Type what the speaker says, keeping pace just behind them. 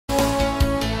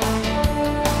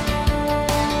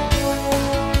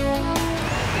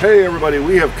Hey everybody,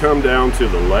 we have come down to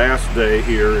the last day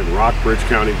here in Rockbridge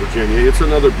County, Virginia. It's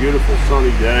another beautiful sunny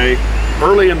day,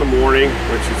 early in the morning,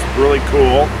 which is really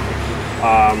cool.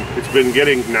 It's been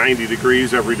getting 90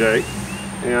 degrees every day.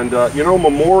 And you know,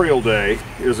 Memorial Day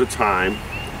is a time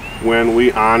when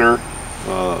we honor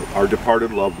our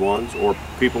departed loved ones, or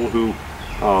people who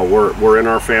were in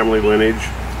our family lineage,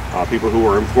 people who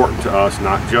are important to us,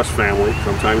 not just family,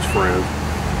 sometimes friends.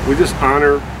 We just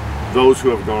honor those who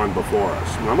have gone before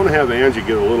us. And I'm going to have Angie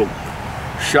get a little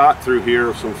shot through here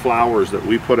of some flowers that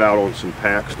we put out on some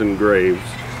Paxton graves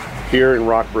here in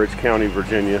Rockbridge County,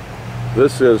 Virginia.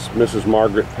 This is Mrs.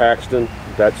 Margaret Paxton.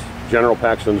 That's General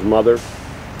Paxton's mother.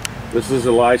 This is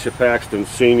Elisha Paxton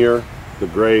Sr., the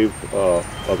grave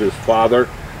of his father.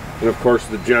 And of course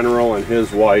the General and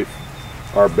his wife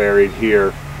are buried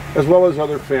here, as well as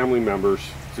other family members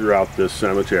throughout this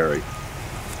cemetery.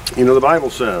 You know, the Bible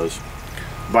says,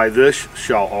 "By this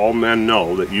shall all men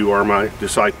know that you are my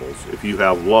disciples, if you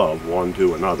have love one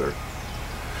to another."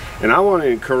 And I want to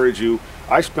encourage you,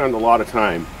 I spend a lot of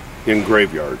time in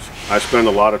graveyards. I spend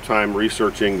a lot of time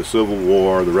researching the Civil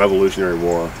War, the Revolutionary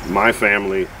War, my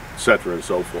family, etc. and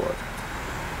so forth.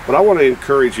 But I want to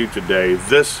encourage you today,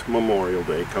 this Memorial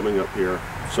Day coming up here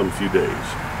some few days,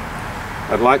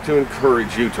 I'd like to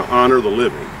encourage you to honor the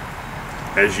living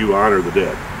as you honor the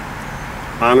dead.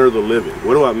 Honor the living.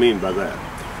 What do I mean by that?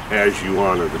 As you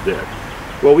honor the dead.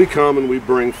 Well, we come and we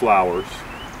bring flowers,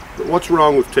 but what's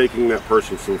wrong with taking that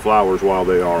person some flowers while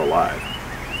they are alive?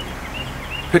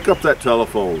 Pick up that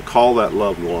telephone, call that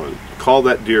loved one, call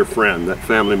that dear friend, that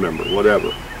family member,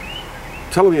 whatever.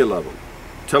 Tell them you love them.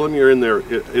 Tell them you're in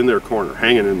their corner,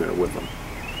 hanging in there with them.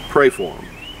 Pray for them.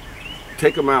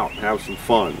 Take them out, have some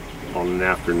fun on an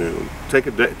afternoon. Take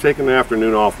an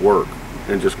afternoon off work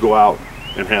and just go out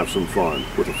and have some fun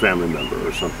with a family member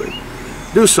or something.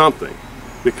 Do something,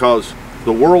 because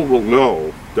the world will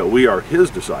know that we are his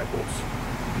disciples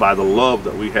by the love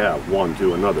that we have one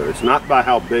to another. It's not by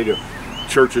how big of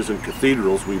churches and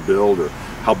cathedrals we build, or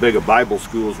how big of Bible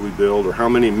schools we build, or how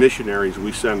many missionaries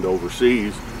we send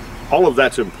overseas. All of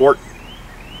that's important,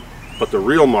 but the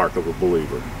real mark of a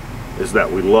believer is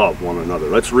that we love one another.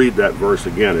 Let's read that verse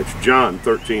again. It's John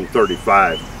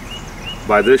 13:35.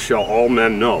 "By this shall all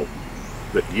men know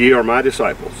that ye are my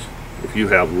disciples, if you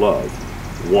have love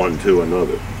one to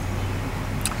another."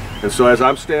 And so as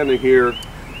I'm standing here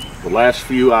the last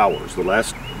few hours, the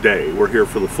last day, we're here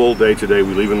for the full day today,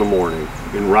 we leave in the morning,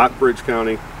 in Rockbridge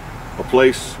County, a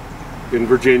place in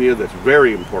Virginia that's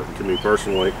very important to me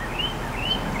personally.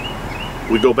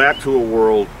 We go back to a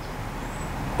world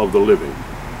of the living.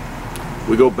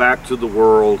 We go back to the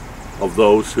world of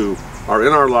those who are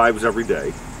in our lives every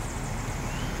day,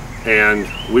 and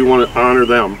we want to honor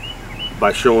them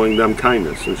by showing them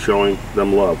kindness and showing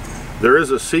them love. There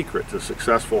is a secret to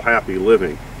successful, happy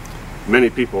living. Many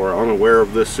people are unaware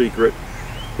of this secret,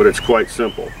 but it's quite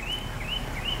simple.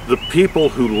 The people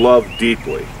who love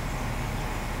deeply,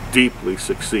 deeply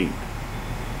succeed.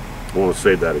 I want to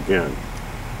say that again.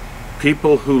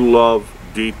 People who love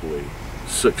deeply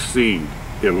succeed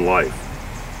in life.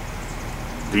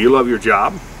 Do you love your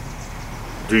job?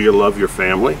 Do you love your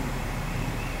family?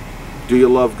 Do you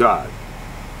love God?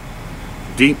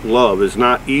 Deep love is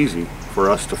not easy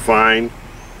for us to find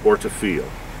or to feel.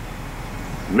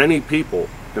 Many people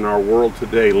in our world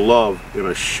today love in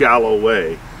a shallow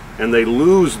way, and they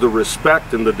lose the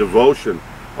respect and the devotion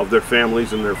of their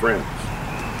families and their friends.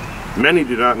 Many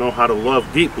do not know how to love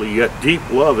deeply, yet deep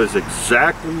love is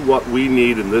exactly what we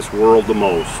need in this world the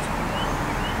most.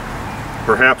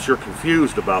 Perhaps you're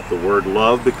confused about the word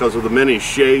love because of the many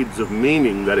shades of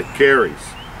meaning that it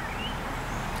carries.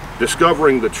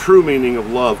 Discovering the true meaning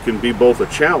of love can be both a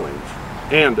challenge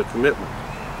and a commitment.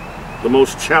 The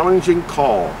most challenging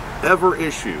call ever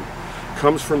issued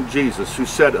comes from Jesus, who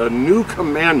said, "A new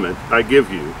commandment I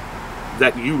give you,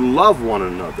 that you love one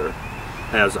another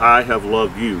as I have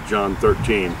loved you," John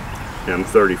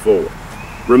 13:34.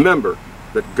 Remember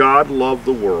that God loved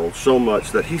the world so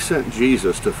much that he sent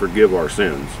Jesus to forgive our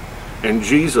sins. And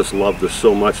Jesus loved us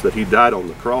so much that he died on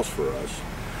the cross for us.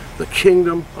 The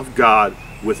kingdom of God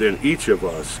within each of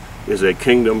us is a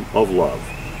kingdom of love.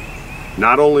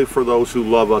 Not only for those who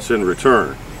love us in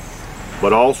return,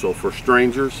 but also for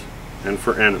strangers and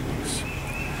for enemies.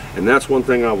 And that's one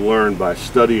thing I've learned by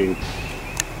studying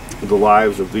the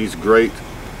lives of these great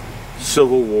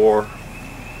Civil War,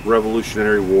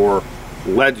 Revolutionary War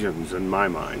legends in my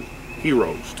mind,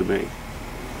 heroes to me,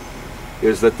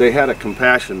 is that they had a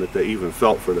compassion that they even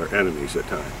felt for their enemies at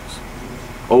times.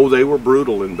 Oh, they were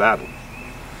brutal in battle.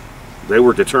 They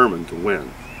were determined to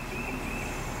win.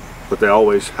 But they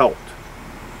always helped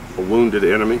a wounded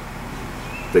enemy,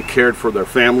 They cared for their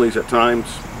families at times.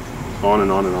 On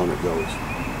and on and on it goes.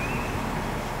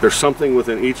 There's something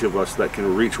within each of us that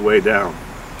can reach way down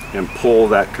and pull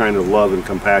that kind of love and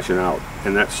compassion out.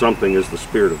 And that something is the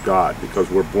Spirit of God, because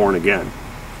we're born again.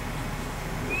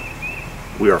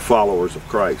 We are followers of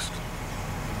Christ.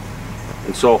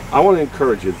 And so I want to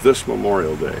encourage you this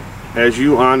Memorial Day, as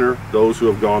you honor those who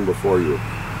have gone before you,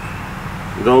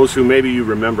 those who maybe you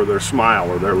remember their smile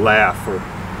or their laugh or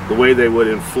the way they would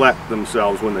inflect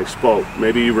themselves when they spoke.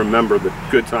 Maybe you remember the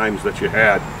good times that you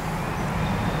had.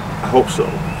 I hope so.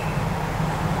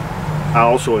 I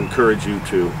also encourage you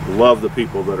to love the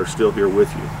people that are still here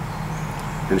with you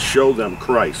and show them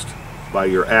Christ by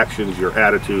your actions, your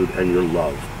attitude, and your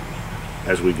love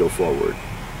as we go forward.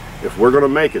 If we're going to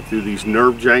make it through these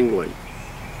nerve-jangling,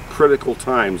 critical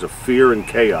times of fear and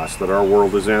chaos that our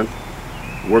world is in,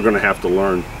 we're going to have to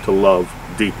learn to love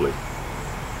deeply.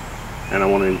 And I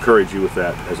want to encourage you with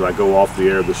that as I go off the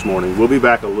air this morning. We'll be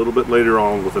back a little bit later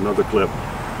on with another clip.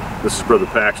 This is Brother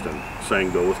Paxton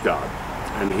saying, go with God,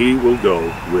 and He will go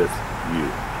with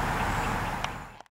you.